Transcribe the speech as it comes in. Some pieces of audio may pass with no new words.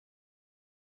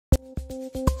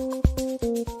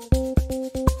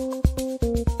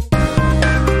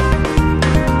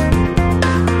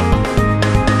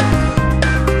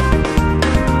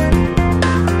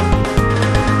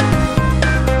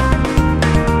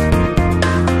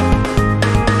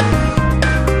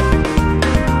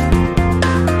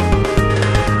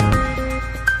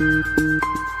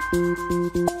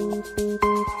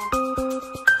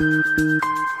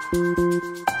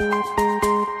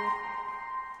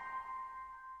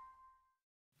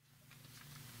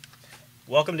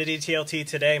Welcome to DTLT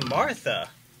today, Martha,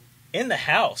 in the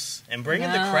house and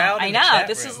bringing the crowd. I in know the chat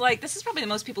this room. this is probably the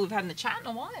most people we've had in the chat in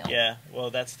a while. Yeah, well,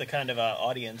 that's the kind of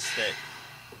audience that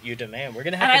you demand. We're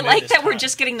gonna have. And to I like this that time. we're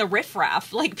just getting the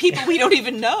riffraff, like people we don't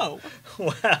even know.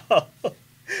 Wow,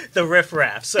 the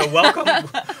riffraff. So welcome,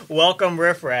 welcome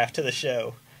riffraff to the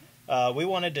show. We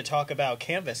wanted to talk about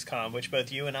CanvasCon, which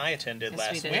both you and I attended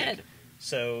last week. Did.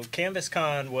 So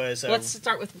CanvasCon was... Let's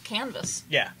start with Canvas.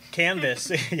 Yeah,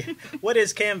 Canvas. What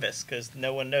is Canvas? Because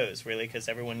no one knows, really, because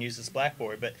everyone uses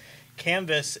Blackboard. But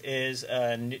Canvas is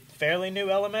a fairly new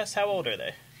LMS. How old are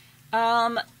they?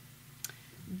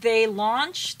 They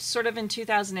launched sort of in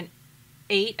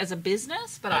 2008 as a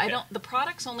business, but Okay. the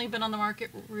product's only been on the market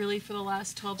really for the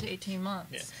last 12 to 18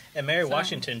 months. Yeah. And Mary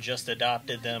Washington just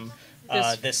adopted them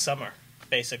this summer.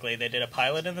 Basically, they did a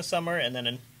pilot in the summer and then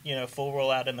a full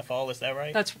rollout in the fall. Is that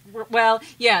right?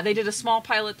 Yeah. They did a small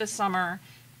pilot this summer,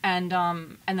 and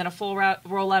then a full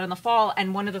rollout in the fall.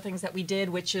 And one of the things that we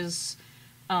did, which is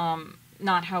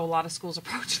not how a lot of schools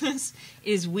approach this,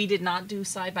 is we did not do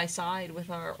side by side with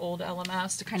our old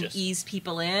LMS to kind of ease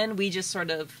people in. We just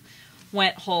sort of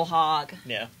went whole hog.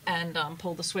 Yeah. And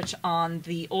pulled the switch on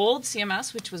the old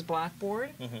CMS, which was Blackboard,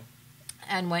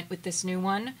 and went with this new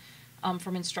one.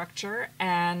 From Instructure,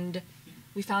 and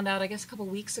we found out, I guess, a couple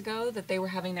weeks ago that they were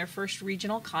having their first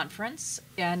regional conference,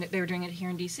 and they were doing it here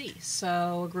in D.C.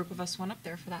 So a group of us went up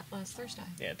there for that last Thursday.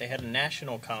 Yeah, they had a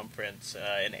national conference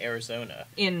in Arizona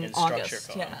in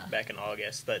August, back in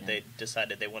August, but they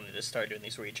decided they wanted to start doing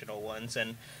these regional ones,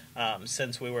 and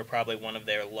since we were probably one of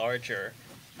their larger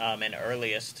and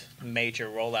earliest major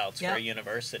rollouts for a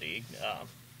university,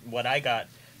 what I got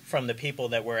from the people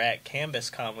that were at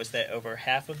CanvasCon was that over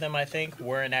half of them, I think,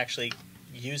 weren't actually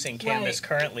using Canvas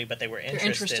currently, but they were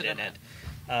interested in it.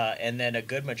 And then a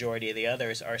good majority of the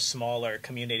others are smaller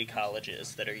community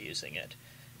colleges that are using it.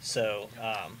 So,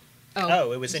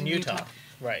 it was in Utah.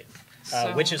 Right.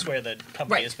 So, which is where the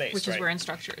company is based, which is where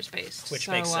Instructure is based. Which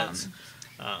makes sense.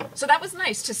 So that was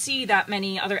nice to see that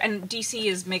many other, and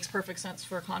DC makes perfect sense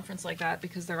for a conference like that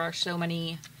because there are so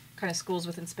many kind of schools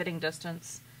within spitting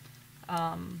distance.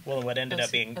 Well, what ended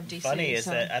up being funny is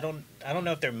that I don't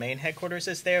know if their main headquarters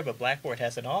is there, but Blackboard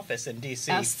has an office in D.C.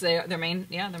 That's their main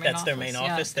office. That's their main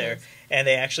office there, and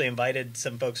they actually invited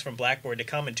some folks from Blackboard to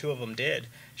come, and two of them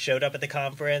showed up at the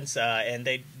conference, and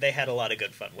they had a lot of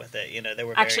good fun with it. They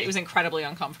were it was incredibly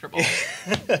uncomfortable.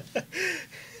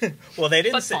 Well, they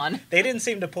didn't. But fun. They didn't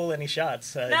seem to pull any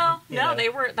shots. No, they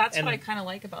were. That's what I kind of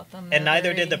like about them. And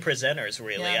neither did the presenters,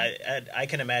 really. Yeah. I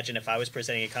can imagine if I was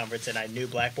presenting a conference and I knew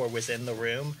Blackboard was in the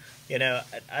room.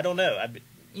 I don't know.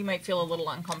 You might feel a little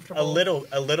uncomfortable.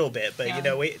 A little bit, but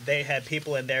they had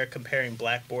people in there comparing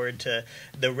Blackboard to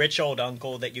the rich old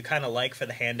uncle that you kind of like for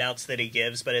the handouts that he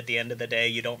gives, but at the end of the day,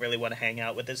 you don't really want to hang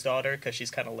out with his daughter because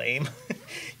she's kind of lame.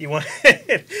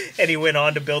 And he went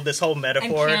on to build this whole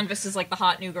metaphor. And Canvas is like the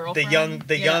hot new girlfriend.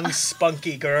 The young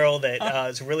spunky girl that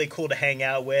is really cool to hang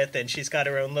out with, and she's got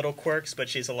her own little quirks, but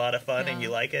she's a lot of fun, and you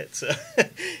like it. So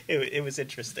it was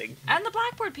interesting. And the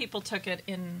Blackboard people took it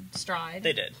in stride.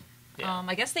 They did. Yeah.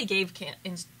 I guess they gave the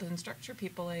Instructure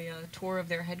people a tour of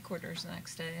their headquarters the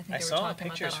next day. I think they were talking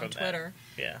about that on Twitter.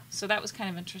 Yeah. So that was kind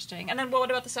of interesting. And then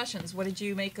what about the sessions? What did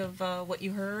you make of what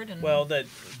you heard? And well, the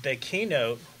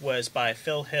keynote was by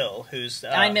Phil Hill, who's...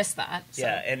 and I missed that. So.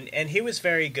 Yeah, and he was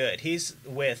very good. He's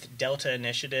with Delta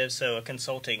Initiative, so a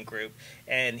consulting group,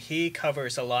 and he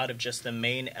covers a lot of just the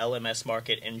main LMS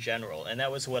market in general. And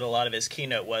that was what a lot of his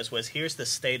keynote was here's the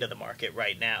state of the market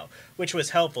right now, which was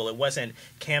helpful. It wasn't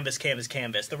Canvas.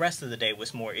 The rest of the day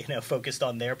was more, focused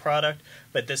on their product.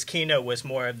 But this keynote was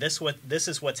more of this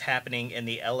is what's happening in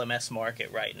the LMS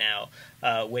market right now,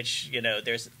 which,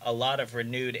 there's a lot of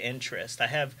renewed interest. I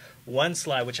have one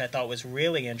slide which I thought was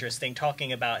really interesting,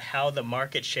 talking about how the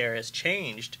market share has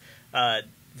changed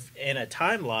in a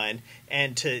timeline.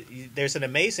 And there's an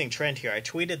amazing trend here. I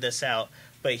tweeted this out,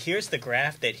 but here's the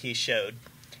graph that he showed.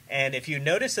 And if you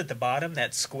notice at the bottom,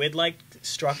 that squid-like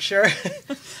structure...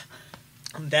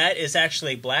 That is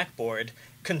actually Blackboard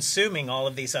consuming all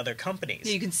of these other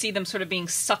companies. You can see them sort of being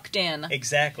sucked in.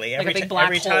 Exactly. Like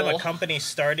every time a company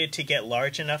started to get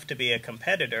large enough to be a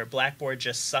competitor, Blackboard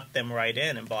just sucked them right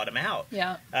in and bought them out.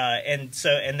 Yeah. And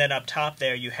then up top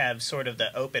there you have sort of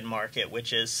the open market,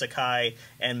 which is Sakai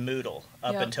and Moodle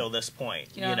up until this point,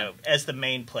 as the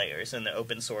main players in the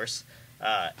open source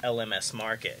LMS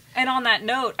market. And on that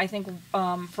note, I think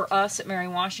for us at Mary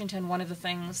Washington, one of the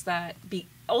things that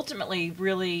ultimately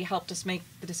really helped us make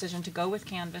the decision to go with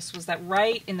Canvas was that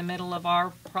right in the middle of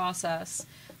our process,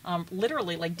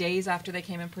 literally like days after they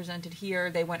came and presented here,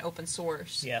 they went open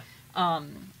source. Yeah.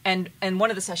 And one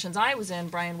of the sessions I was in,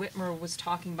 Brian Whitmer was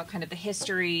talking about kind of the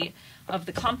history of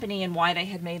the company and why they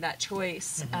had made that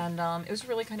choice. Mm-hmm. And it was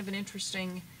really kind of an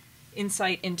interesting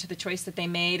insight into the choice that they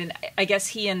made. And I guess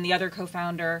he and the other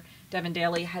co-founder, Devlin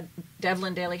Daly,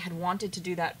 had wanted to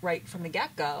do that right from the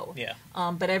get-go. Yeah.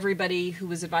 But everybody who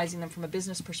was advising them from a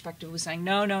business perspective was saying,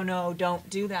 no, don't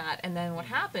do that. And then what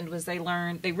happened was they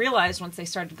realized once they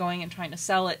started going and trying to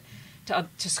sell it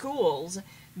to schools,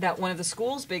 that one of the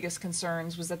school's biggest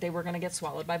concerns was that they were going to get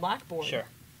swallowed by Blackboard. Sure.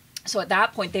 So at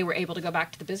that point, they were able to go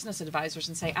back to the business advisors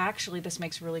and say, actually, this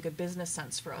makes really good business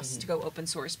sense for us to go open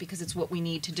source because it's what we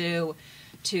need to do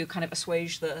to kind of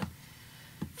assuage the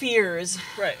fears.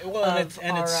 Right. Well,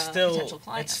 and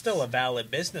it's still a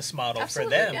valid business model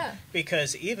Absolutely, for them, yeah.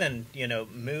 Because even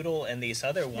Moodle and these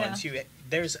other ones,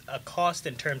 there's a cost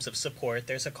in terms of support,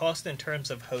 there's a cost in terms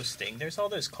of hosting, there's all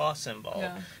those costs involved.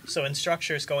 Yeah. So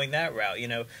Instructure is going that route.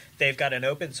 They've got an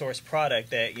open source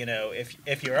product that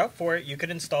if you're up for it, you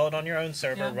could install it on your own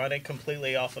server, run it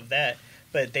completely off of that.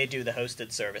 But they do the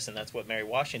hosted service, and that's what Mary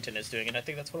Washington is doing, and I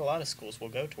think that's what a lot of schools will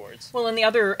go towards. Well, and the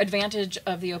other advantage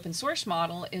of the open source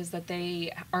model is that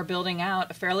they are building out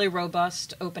a fairly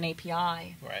robust open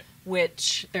API, right?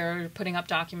 Which they're putting up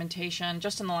documentation.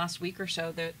 Just in the last week or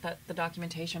so, that the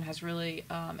documentation has really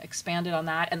expanded on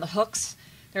that. And the hooks,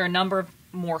 there are a number of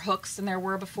more hooks than there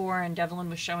were before, and Devlin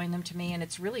was showing them to me, and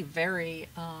it's really very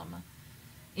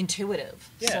intuitive.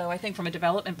 Yeah. So I think from a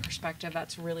development perspective,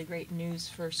 that's really great news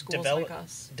for schools like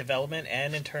us. Development,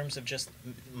 and in terms of just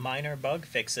minor bug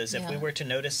fixes. If we Yeah. were to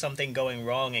notice something going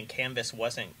wrong and Canvas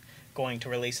wasn't going to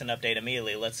release an update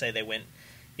immediately, let's say they went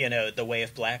the way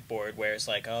of Blackboard, where it's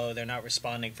like, oh, they're not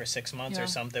responding for 6 months or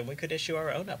something, we could issue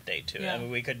our own update to it. Yeah. I mean,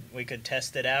 we could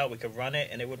test it out, we could run it,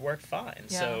 and it would work fine.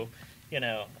 Yeah. So,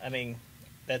 I mean,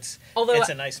 it's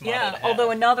a nice model to have.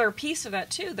 Although another piece of that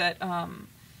too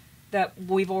that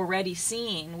we've already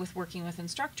seen with working with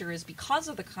Instructure is because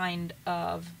of the kind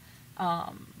of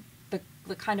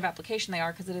the kind of application they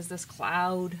are, because it is this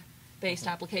cloud-based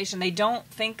application. They don't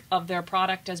think of their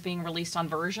product as being released on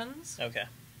versions. Okay.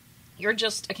 You're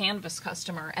just a Canvas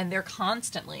customer, and they're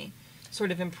constantly sort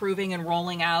of improving and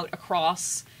rolling out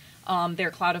across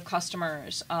their cloud of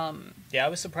customers. Yeah, I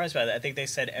was surprised by that. I think they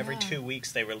said every 2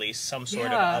 weeks they release some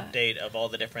sort of update of all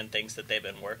the different things that they've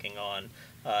been working on.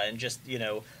 And just,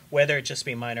 whether it just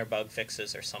be minor bug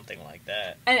fixes or something like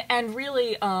that. And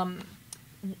really,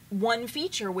 one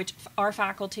feature which our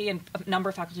faculty and a number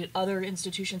of faculty at other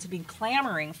institutions have been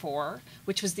clamoring for,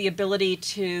 which was the ability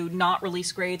to not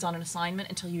release grades on an assignment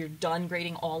until you're done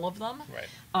grading all of them.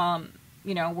 Right.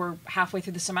 We're halfway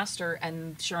through the semester,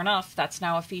 and sure enough, that's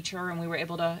now a feature, and we were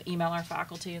able to email our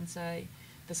faculty and say,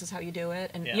 this is how you do it.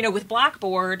 And, with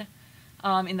Blackboard,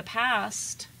 in the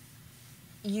past,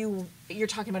 you're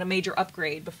talking about a major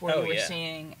upgrade before you were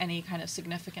seeing any kind of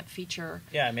significant feature.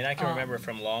 Yeah, I mean, I can remember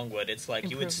from Longwood, it's like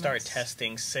you would start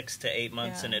testing 6 to 8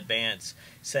 months in advance,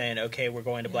 saying, okay, we're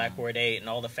going to Blackboard 8, and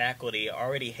all the faculty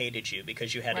already hated you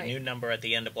because you had a new number at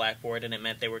the end of Blackboard, and it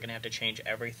meant they were going to have to change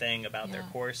everything about their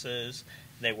courses.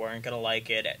 They weren't going to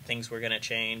like it. Things were going to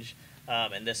change.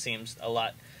 And this seems a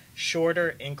lot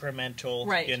shorter, incremental,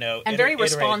 and very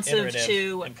responsive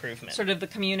to improvement. Sort of the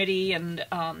community, and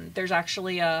there's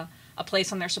actually a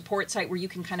place on their support site where you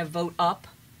can kind of vote up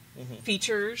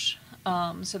features.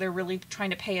 So they're really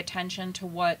trying to pay attention to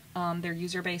what their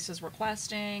user base is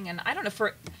requesting, and I don't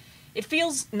know, it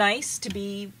feels nice to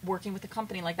be working with a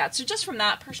company like that. So just from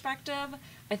that perspective,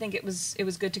 I think it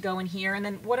was good to go in here. And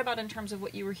then what about in terms of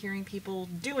what you were hearing people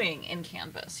doing in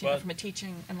Canvas, from a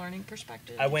teaching and learning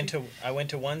perspective? I went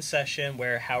to one session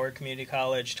where Howard Community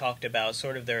College talked about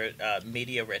sort of their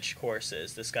media-rich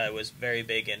courses. This guy was very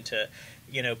big into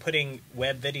putting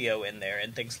web video in there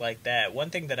and things like that. One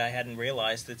thing that I hadn't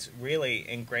realized that's really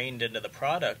ingrained into the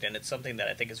product, and it's something that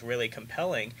I think is really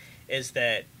compelling, is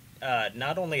that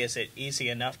not only is it easy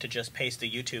enough to just paste a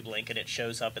YouTube link and it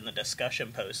shows up in the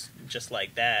discussion post just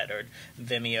like that, or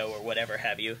Vimeo or whatever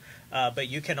have you, but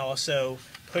you can also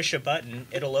push a button,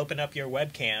 it'll open up your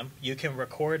webcam, you can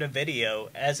record a video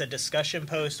as a discussion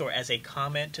post or as a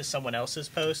comment to someone else's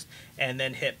post, and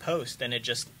then hit post, and it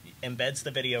just embeds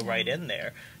the video right in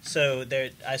there. So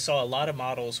I saw a lot of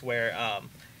models where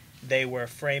they were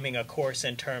framing a course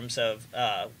in terms of,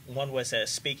 one was a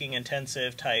speaking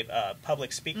intensive type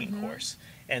public speaking course.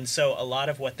 And so a lot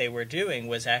of what they were doing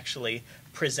was actually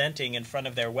presenting in front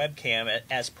of their webcam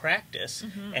as practice,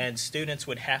 and students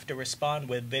would have to respond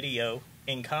with video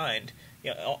in kind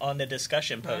on the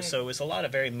discussion post. So it was a lot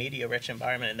of very media-rich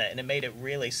environment in that, and it made it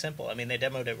really simple. I mean, they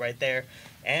demoed it right there,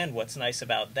 and what's nice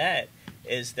about that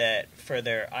is that for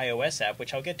their iOS app,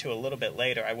 which I'll get to a little bit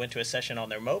later, I went to a session on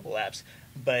their mobile apps,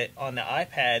 but on the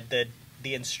iPad,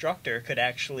 the instructor could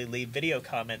actually leave video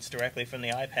comments directly from the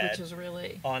iPad, which is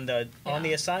really on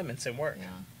the assignments and work. Yeah.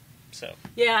 So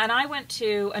yeah, and I went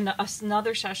to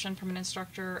another session from an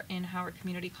instructor in Howard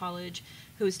Community College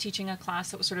who was teaching a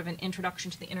class that was sort of an introduction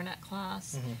to the internet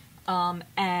class,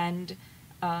 and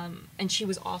she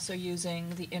was also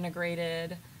using the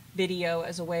integrated video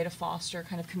as a way to foster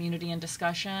kind of community and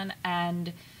discussion.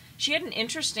 And she had an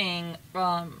interesting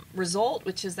result,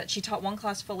 which is that she taught one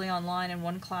class fully online and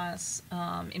one class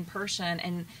in person,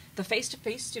 and the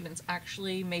face-to-face students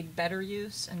actually made better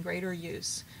use and greater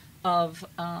use of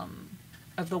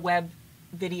the web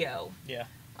video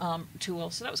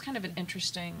tool. So that was kind of an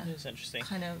interesting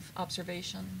kind of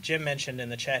observation. Jim mentioned in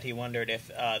the chat he wondered if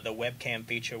the webcam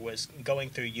feature was going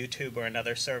through YouTube or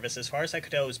another service. As far as I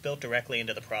could tell, it was built directly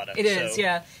into the product. It is,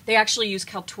 yeah. They actually use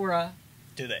Kaltura.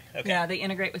 Do they? Okay. Yeah, they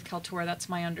integrate with Kaltura. That's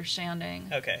my understanding.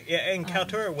 Okay. Yeah, and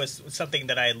Kaltura was something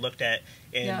that I had looked at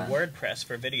in WordPress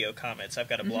for video comments. I've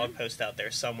got a blog post out there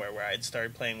somewhere where I'd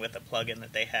started playing with a plugin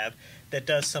that they have that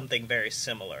does something very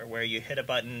similar, where you hit a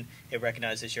button, it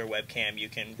recognizes your webcam, you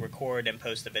can record and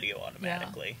post the video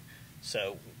automatically.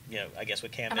 So, I guess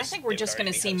with Canvas, and I think we're just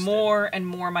going to see more and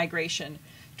more migration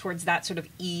towards that sort of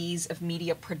ease of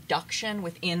media production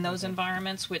within those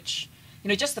environments, which...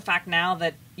 just the fact now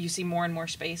that you see more and more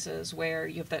spaces where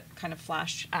you have that kind of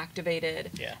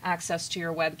flash-activated access to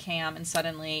your webcam, and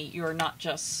suddenly you're not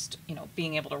just,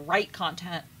 being able to write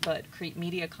content, but create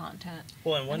media content.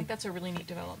 Well, and I think that's a really neat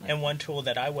development. And one tool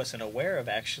that I wasn't aware of,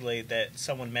 actually, that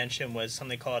someone mentioned was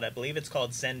something called, I believe it's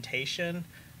called Zentation,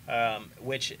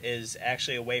 which is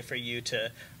actually a way for you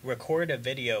to record a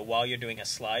video while you're doing a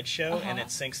slideshow, and it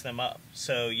syncs them up.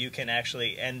 So you can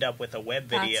actually end up with a web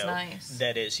video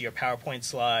that is your PowerPoint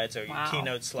slides or your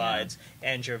Keynote slides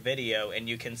and your video, and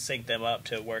you can sync them up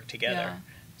to work together. Yeah.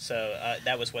 So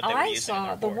that was what they were using in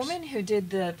their the woman who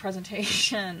did the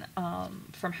presentation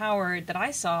from Howard that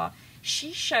I saw,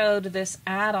 she showed this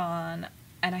add-on,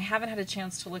 and I haven't had a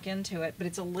chance to look into it, but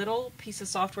it's a little piece of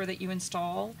software that you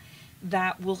install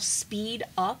that will speed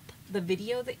up the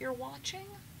video that you're watching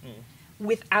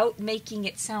without making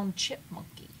it sound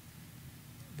chipmunky.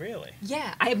 Really?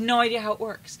 Yeah, I have no idea how it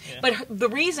works. Yeah. But the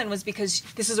reason was because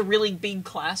this is a really big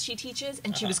class she teaches,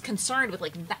 and she was concerned with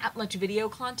that much video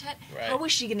content. Right. How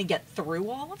was she going to get through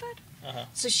all of it?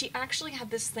 So she actually had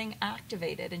this thing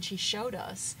activated, and she showed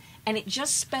us, and it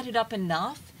just sped it up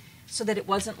enough so that it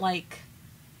wasn't I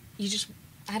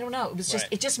don't know, it was just,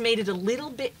 it just made it a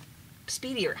little bit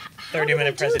speedier.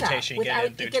 30-minute presentation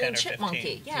without getting getting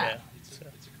chipmunky. Yeah.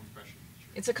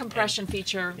 It's a compression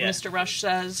feature, Mr. Rush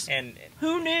says. And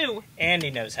who knew?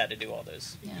 Andy knows how to do all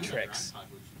those tricks.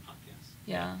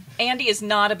 Yeah. Andy is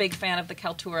not a big fan of the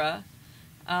Kaltura.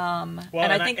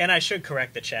 I should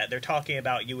correct the chat. They're talking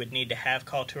about you would need to have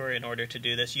Kaltura in order to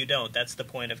do this. You don't. That's the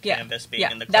point of Canvas being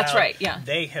in the cloud. That's right. Yeah.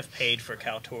 They have paid for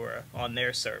Kaltura on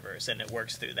their servers, and it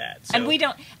works through that. So and we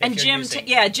don't. And Jim,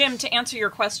 Jim, to answer your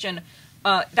question,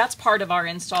 that's part of our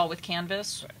install with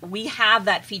Canvas. Right. We have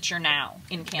that feature now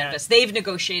in Canvas. They've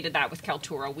negotiated that with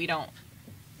Kaltura. We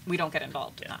don't get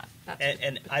involved in that.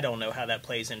 And I don't know how that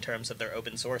plays in terms of their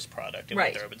open source product and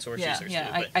what their open source users do.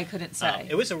 Yeah, I couldn't say.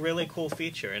 It was a really cool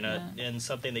feature and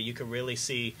something that you could really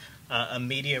see a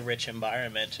media-rich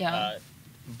environment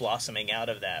blossoming out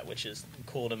of that, which is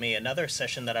cool to me. Another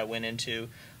session that I went into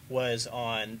was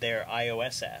on their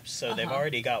iOS apps. So they've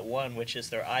already got one, which is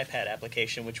their iPad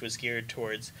application, which was geared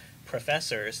towards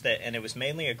professors, and it was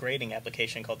mainly a grading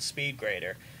application called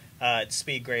SpeedGrader.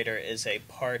 SpeedGrader is a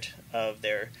part of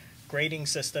their grading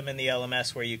system in the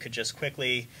LMS where you could just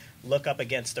quickly look up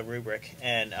against a rubric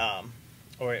and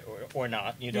or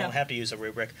not. You don't have to use a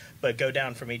rubric, but go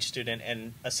down from each student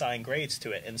and assign grades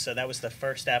to it. And so that was the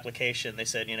first application. They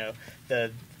said,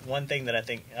 the one thing that I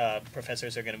think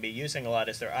professors are going to be using a lot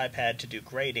is their iPad to do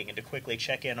grading and to quickly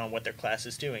check in on what their class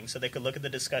is doing. So they could look at the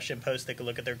discussion posts, they could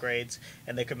look at their grades,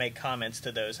 and they could make comments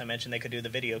to those. I mentioned they could do the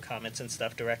video comments and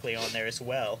stuff directly on there as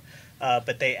well.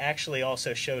 But they actually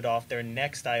also showed off their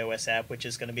next iOS app, which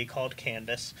is going to be called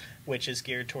Canvas, which is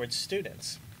geared towards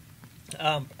students.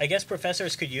 I guess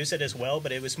professors could use it as well,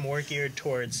 but it was more geared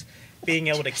towards being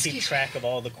able to keep track of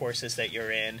all the courses that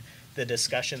you're in, the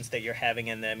discussions that you're having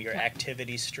in them, your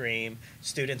activity stream.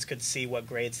 Students could see what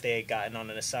grades they had gotten on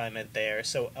an assignment there.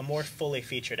 So a more fully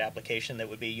featured application that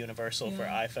would be universal for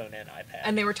iPhone and iPad.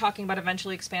 And they were talking about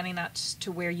eventually expanding that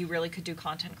to where you really could do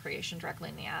content creation directly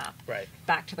in the app. Right.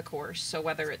 Back to the course. So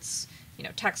whether it's,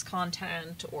 text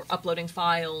content or uploading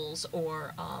files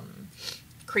or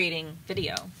creating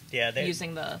video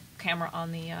using the camera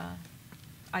on the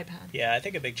iPad. Yeah, I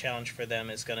think a big challenge for them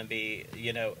is going to be,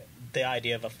 the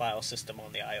idea of a file system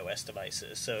on the iOS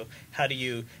devices. So how do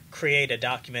you create a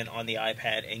document on the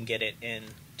iPad and get it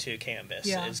into Canvas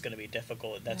is going to be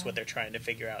difficult. That's what they're trying to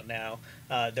figure out now.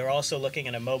 They're also looking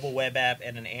at a mobile web app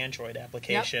and an Android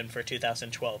application for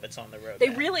 2012. It's on the roadmap. They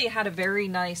really had a very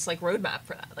nice roadmap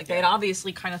for that. They had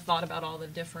obviously kind of thought about all the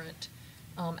different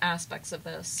aspects of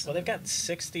this. Well, they've got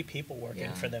 60 people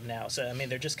working for them now. So, I mean,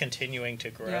 they're just continuing to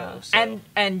grow. Yeah. So.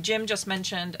 And Jim just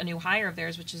mentioned a new hire of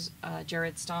theirs, which is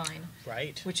Jared Stein.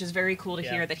 Right. Which is very cool to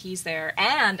hear that he's there.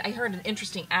 And I heard an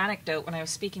interesting anecdote when I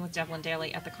was speaking with Devlin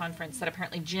Daly at the conference that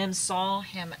apparently Jim saw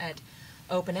him at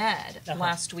Open Ed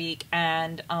last week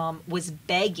and was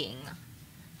begging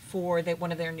for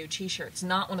one of their new T-shirts.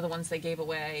 Not one of the ones they gave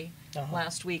away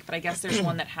last week, but I guess there's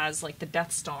one that has the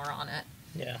Death Star on it.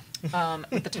 Yeah.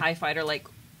 With the TIE fighter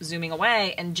zooming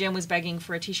away, and Jim was begging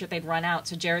for a T-shirt. They'd run out,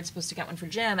 so Jared's supposed to get one for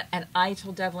Jim. And I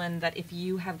told Devlin that if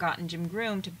you have gotten Jim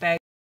Groom to beg